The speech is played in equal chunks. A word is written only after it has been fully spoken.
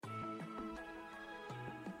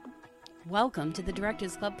Welcome to the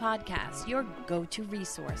Directors Club podcast, your go-to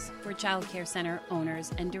resource for child care center owners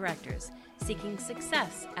and directors seeking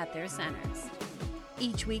success at their centers.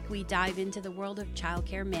 Each week, we dive into the world of child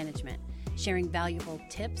care management, sharing valuable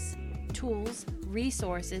tips, tools,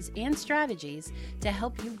 resources, and strategies to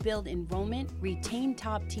help you build enrollment, retain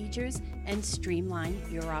top teachers, and streamline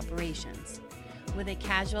your operations. With a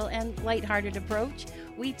casual and lighthearted approach,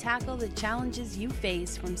 we tackle the challenges you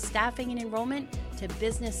face from staffing and enrollment to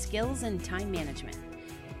business skills and time management.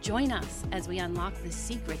 Join us as we unlock the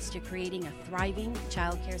secrets to creating a thriving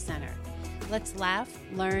child care center. Let's laugh,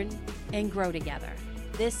 learn, and grow together.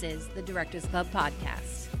 This is the Directors Club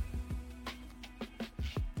podcast.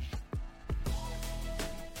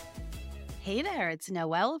 Hey there, it's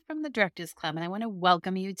Noelle from the Directors Club, and I want to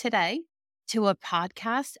welcome you today to a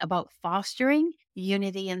podcast about fostering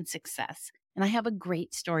unity and success. And I have a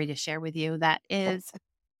great story to share with you that is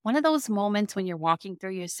one of those moments when you're walking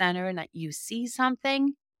through your center and that you see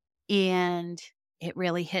something and it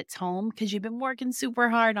really hits home because you've been working super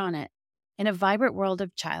hard on it. In a vibrant world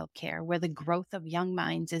of childcare, where the growth of young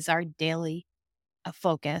minds is our daily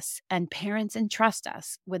focus and parents entrust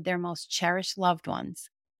us with their most cherished loved ones,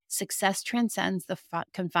 success transcends the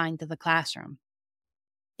confined to the classroom.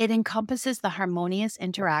 It encompasses the harmonious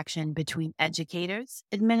interaction between educators,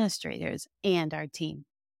 administrators, and our team.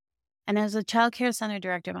 And as a child care center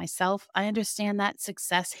director myself, I understand that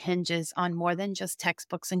success hinges on more than just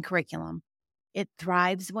textbooks and curriculum. It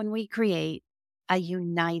thrives when we create a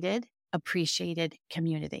united, appreciated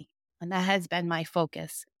community. And that has been my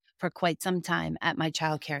focus for quite some time at my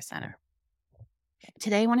child care center.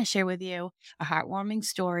 Today, I want to share with you a heartwarming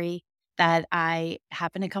story that I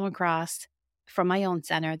happened to come across from my own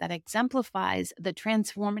center that exemplifies the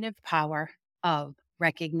transformative power of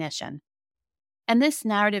recognition. And this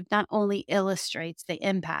narrative not only illustrates the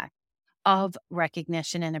impact of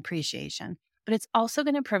recognition and appreciation, but it's also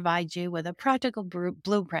going to provide you with a practical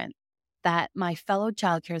blueprint that my fellow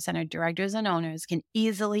child care center directors and owners can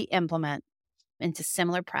easily implement into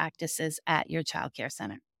similar practices at your child care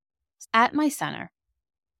center. At my center,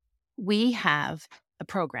 we have a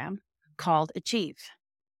program called Achieve,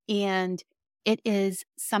 and it is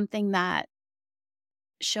something that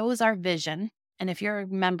shows our vision. And if you're a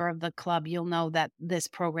member of the club, you'll know that this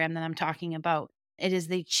program that I'm talking about, it is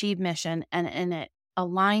the Achieve mission, and it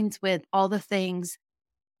aligns with all the things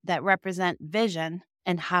that represent vision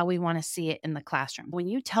and how we want to see it in the classroom. When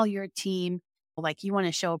you tell your team, like, you want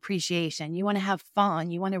to show appreciation, you want to have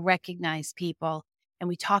fun, you want to recognize people, and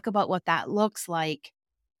we talk about what that looks like,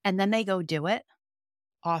 and then they go do it.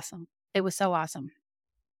 Awesome. It was so awesome.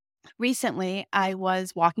 Recently, I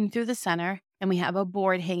was walking through the center, and we have a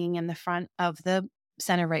board hanging in the front of the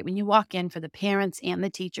center right when you walk in for the parents and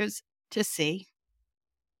the teachers to see.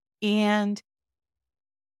 And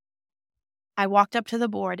I walked up to the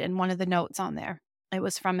board, and one of the notes on there, it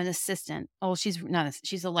was from an assistant. Oh, she's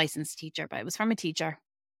a licensed teacher, but it was from a teacher.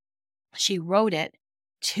 She wrote it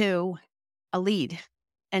to a lead,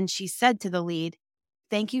 and she said to the lead,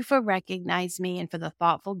 "Thank you for recognizing me and for the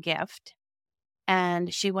thoughtful gift."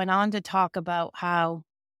 And she went on to talk about how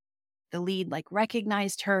the lead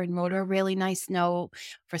recognized her and wrote her a really nice note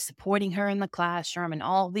for supporting her in the classroom and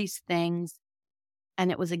all these things.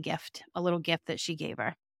 And it was a gift, a little gift that she gave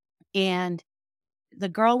her. And the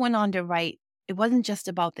girl went on to write, "It wasn't just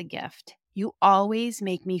about the gift. You always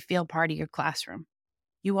make me feel part of your classroom.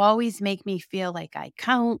 You always make me feel like I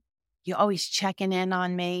count. You always checking in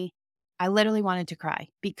on me." I literally wanted to cry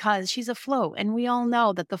because she's a float. And we all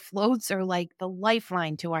know that the floats are like the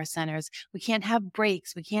lifeline to our centers. We can't have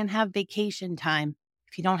breaks. We can't have vacation time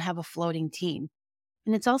if you don't have a floating team.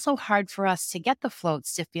 And it's also hard for us to get the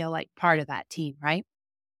floats to feel like part of that team, right?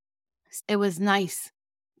 It was nice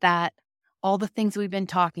that all the things we've been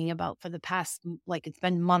talking about for the past, it's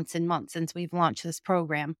been months and months since we've launched this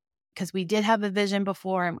program, because we did have a vision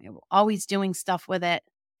before and we were always doing stuff with it.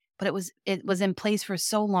 But it was in place for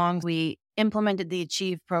so long. We implemented the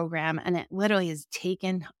Achieve program, and it literally has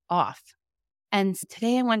taken off. And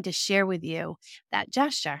today I wanted to share with you that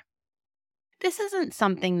gesture. This isn't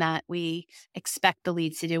something that we expect the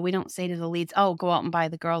leads to do. We don't say to the leads, "Oh, go out and buy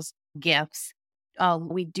the girls gifts."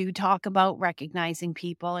 We do talk about recognizing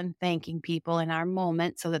people and thanking people in our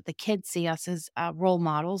moment so that the kids see us as role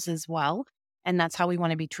models as well. And that's how we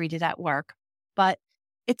want to be treated at work. But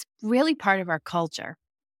it's really part of our culture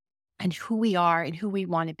and who we are and who we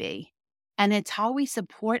want to be. And it's how we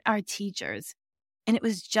support our teachers. And it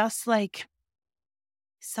was just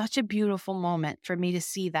such a beautiful moment for me to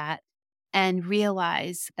see that and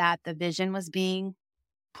realize that the vision was being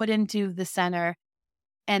put into the center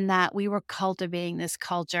and that we were cultivating this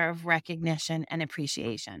culture of recognition and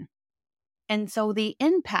appreciation. And so the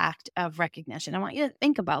impact of recognition, I want you to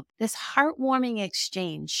think about this heartwarming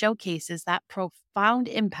exchange showcases that profound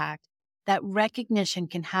impact that recognition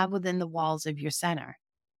can have within the walls of your center.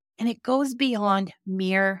 And it goes beyond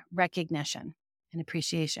mere recognition and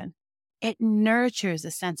appreciation. It nurtures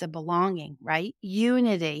a sense of belonging, right?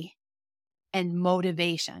 Unity and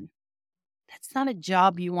motivation. That's not a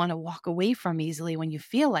job you want to walk away from easily when you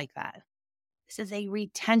feel like that. This is a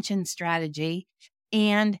retention strategy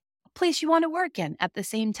and a place you want to work in at the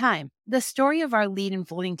same time. The story of our lead and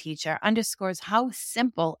floating teacher underscores how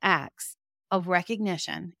simple acts of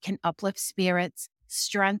recognition can uplift spirits,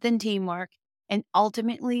 strengthen teamwork, and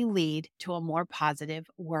ultimately lead to a more positive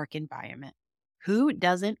work environment. Who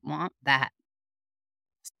doesn't want that?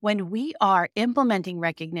 When we are implementing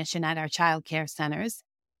recognition at our childcare centers,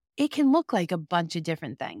 it can look like a bunch of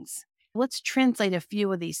different things. Let's translate a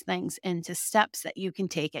few of these things into steps that you can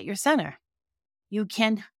take at your center. You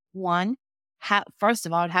can, one, first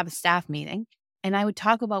of all, have a staff meeting. And I would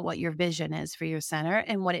talk about what your vision is for your center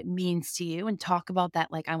and what it means to you and talk about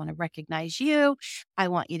that. Like, I want to recognize you. I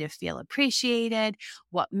want you to feel appreciated,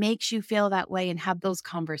 what makes you feel that way, and have those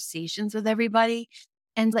conversations with everybody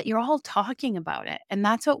and that you're all talking about it. And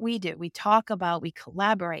that's what we do. We talk about, we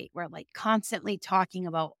collaborate. We're like constantly talking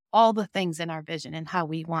about all the things in our vision and how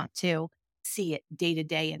we want to see it day to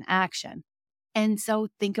day in action. And so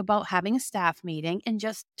think about having a staff meeting and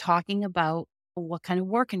just talking about what kind of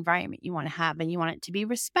work environment you want to have. And you want it to be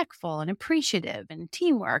respectful and appreciative and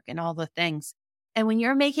teamwork and all the things. And when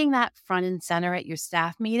you're making that front and center at your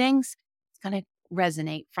staff meetings, it's going to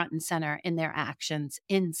resonate front and center in their actions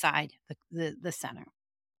inside the center.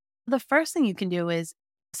 The first thing you can do is,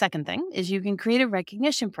 second thing is you can create a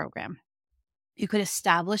recognition program. You could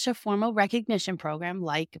establish a formal recognition program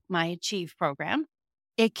like my Achieve program.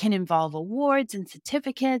 It can involve awards and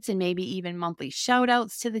certificates and maybe even monthly shout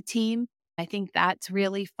outs to the team. I think that's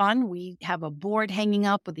really fun. We have a board hanging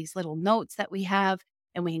up with these little notes that we have,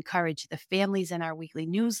 and we encourage the families in our weekly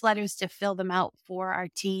newsletters to fill them out for our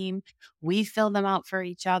team. We fill them out for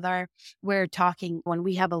each other. We're talking when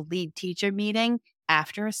we have a lead teacher meeting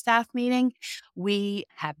after a staff meeting, we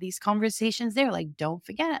have these conversations there. Like, don't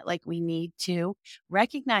forget, like, we need to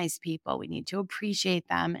recognize people. We need to appreciate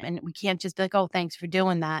them. And we can't just be like, oh, thanks for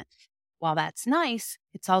doing that. While that's nice,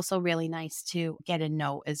 it's also really nice to get a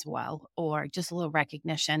note as well, or just a little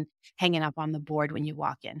recognition hanging up on the board when you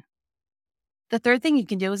walk in. The third thing you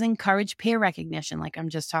can do is encourage peer recognition, like I'm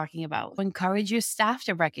just talking about. Encourage your staff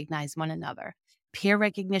to recognize one another. Peer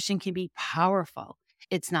recognition can be powerful.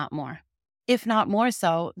 It's not more. If not more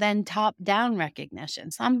so, then top-down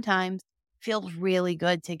recognition. Sometimes feels really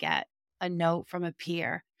good to get a note from a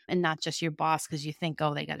peer and not just your boss because you think,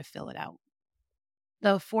 oh, they got to fill it out.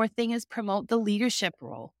 The fourth thing is promote the leadership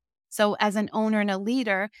role. So as an owner and a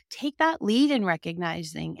leader, take that lead in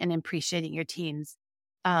recognizing and appreciating your team's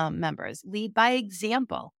members. Lead by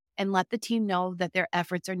example and let the team know that their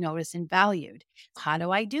efforts are noticed and valued. How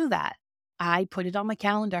do I do that? I put it on my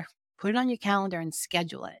calendar. Put it on your calendar and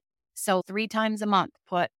schedule it. So 3 times a month,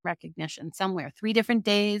 put recognition somewhere, 3 different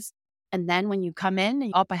days. And then when you come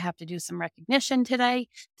in, I have to do some recognition today.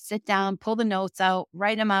 Sit down, pull the notes out,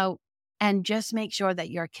 write them out, and just make sure that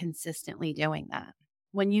you're consistently doing that.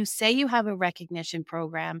 When you say you have a recognition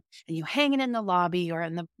program and you hang it in the lobby or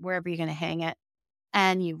in the wherever you're going to hang it,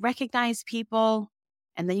 and you recognize people,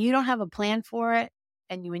 and then you don't have a plan for it,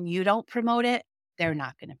 and when you don't promote it, they're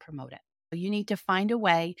not going to promote it. You need to find a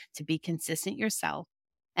way to be consistent yourself.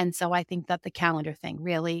 And so I think that the calendar thing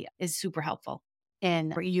really is super helpful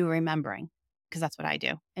in you remembering, because that's what I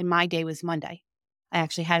do. And my day was Monday. I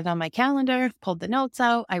actually had it on my calendar, pulled the notes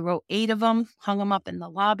out. I wrote 8 of them, hung them up in the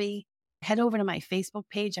lobby. Head over to my Facebook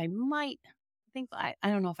page. I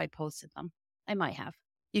don't know if I posted them. I might have.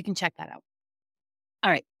 You can check that out.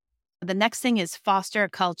 All right. The next thing is foster a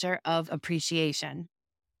culture of appreciation.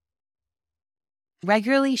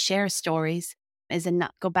 Regularly share stories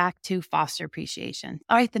go back to foster appreciation.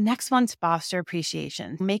 All right, the next one's foster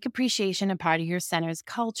appreciation. Make appreciation a part of your center's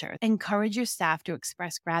culture. Encourage your staff to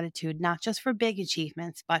express gratitude, not just for big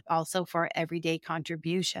achievements, but also for everyday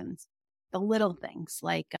contributions. The little things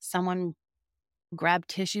like someone grabbed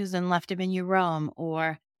tissues and left them in your room,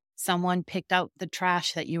 or someone picked out the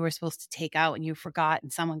trash that you were supposed to take out and you forgot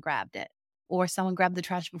and someone grabbed it, or someone grabbed the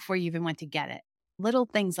trash before you even went to get it. Little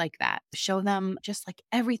things like that. Show them just like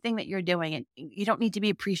everything that you're doing. And you don't need to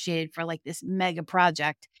be appreciated for like this mega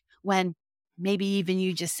project when maybe even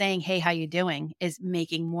you just saying, hey, how you doing is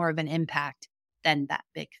making more of an impact than that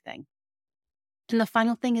big thing. And the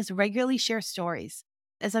final thing is regularly share stories.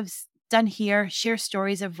 As I've done here, share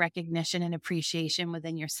stories of recognition and appreciation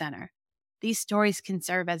within your center. These stories can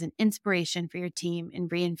serve as an inspiration for your team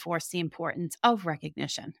and reinforce the importance of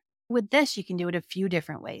recognition. With this, you can do it a few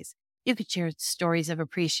different ways. You could share stories of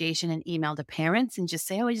appreciation and email to parents and just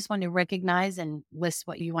say, oh, I just want to recognize and list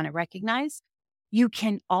what you want to recognize. You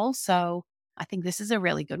can also, I think this is a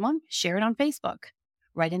really good one, share it on Facebook.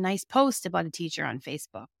 Write a nice post about a teacher on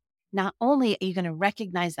Facebook. Not only are you going to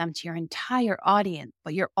recognize them to your entire audience,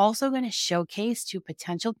 but you're also going to showcase to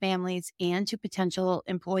potential families and to potential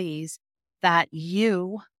employees that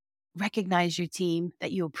you recognize your team,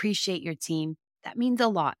 that you appreciate your team. That means a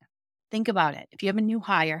lot. Think about it. If you have a new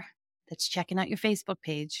hire that's checking out your Facebook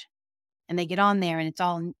page and they get on there and it's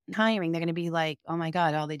all hiring, they're going to be like, oh my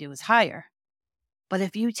God, all they do is hire. But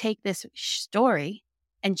if you take this story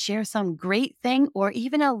and share some great thing or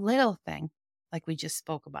even a little thing, like we just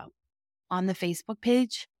spoke about on the Facebook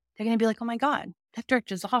page, they're going to be like, oh my God, that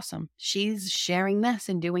director's awesome. She's sharing this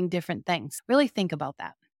and doing different things. Really think about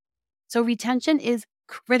that. So retention is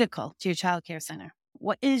critical to your child care center.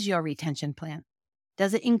 What is your retention plan?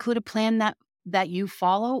 Does it include a plan that you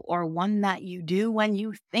follow or one that you do when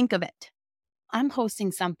you think of it? I'm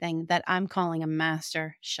hosting something that I'm calling a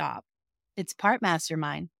master shop. It's part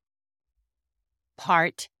mastermind,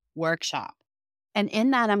 part workshop. And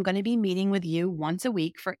in that, I'm going to be meeting with you once a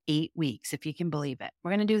week for 8 weeks, if you can believe it.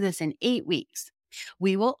 We're going to do this in 8 weeks.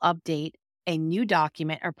 We will update a new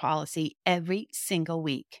document or policy every single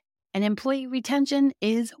week. And employee retention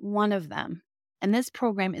is one of them. And this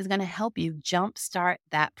program is going to help you jumpstart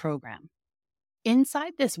that program.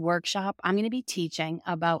 Inside this workshop, I'm going to be teaching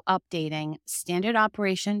about updating Standard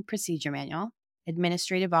Operation Procedure Manual,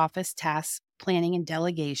 Administrative Office Tasks, Planning and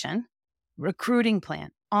Delegation, Recruiting Plan,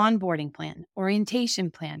 Onboarding Plan, Orientation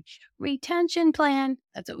Plan, Retention Plan,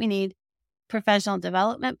 that's what we need, Professional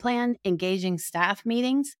Development Plan, Engaging Staff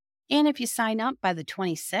Meetings, and if you sign up by the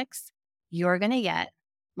 26th, you're going to get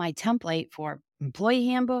my template for Employee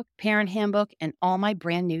Handbook, Parent Handbook, and all my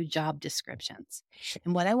brand new job descriptions.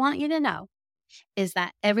 And what I want you to know is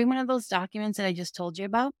that every one of those documents that I just told you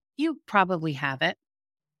about, you probably have it,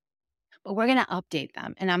 but we're going to update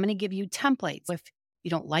them. And I'm going to give you templates. If you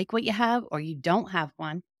don't like what you have or you don't have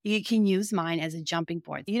one, you can use mine as a jumping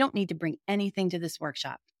board. You don't need to bring anything to this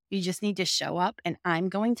workshop. You just need to show up and I'm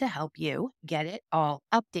going to help you get it all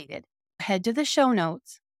updated. Head to the show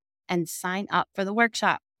notes and sign up for the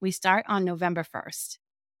workshop. We start on November 1st.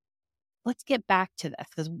 Let's get back to this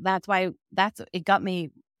because it got me.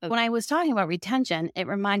 When I was talking about retention, it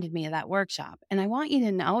reminded me of that workshop. And I want you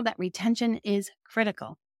to know that retention is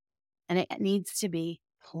critical and it needs to be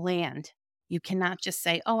planned. You cannot just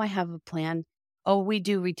say, oh, I have a plan. Oh, we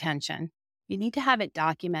do retention. You need to have it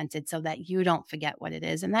documented so that you don't forget what it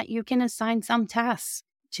is and that you can assign some tasks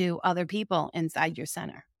to other people inside your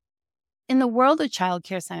center. In the world of child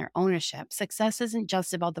care center ownership, success isn't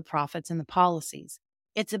just about the profits and the policies.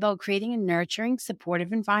 It's about creating a nurturing,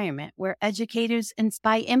 supportive environment where educators, and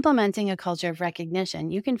by implementing a culture of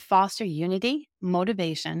recognition, you can foster unity,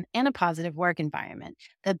 motivation, and a positive work environment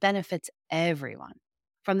that benefits everyone,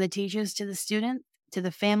 from the teachers to the students to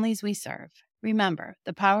the families we serve. Remember,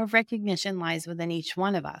 the power of recognition lies within each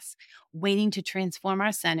one of us, waiting to transform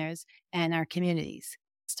our centers and our communities.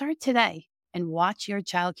 Start today and watch your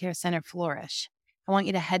child care center flourish. I want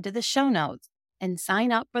you to head to the show notes and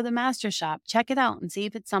sign up for the Master Shop. Check it out and see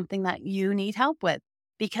if it's something that you need help with,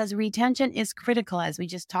 because retention is critical, as we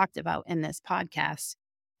just talked about in this podcast.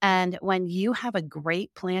 And when you have a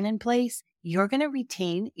great plan in place, you're going to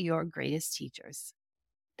retain your greatest teachers.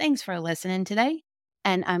 Thanks for listening today,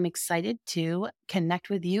 and I'm excited to connect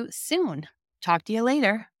with you soon. Talk to you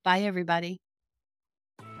later. Bye, everybody.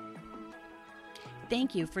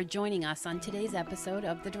 Thank you for joining us on today's episode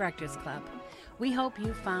of the Directors Club. We hope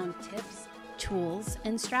you found tips, tools,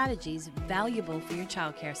 and strategies valuable for your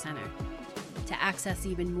child care center. To access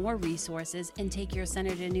even more resources and take your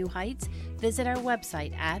center to new heights, visit our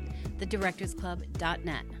website at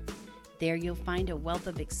thedirectorsclub.net. There you'll find a wealth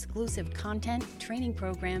of exclusive content, training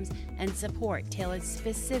programs, and support tailored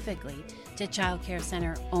specifically to child care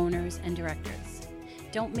center owners and directors.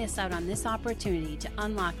 Don't miss out on this opportunity to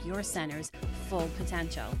unlock your center's full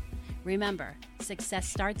potential. Remember, success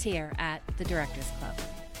starts here at the Directors Club.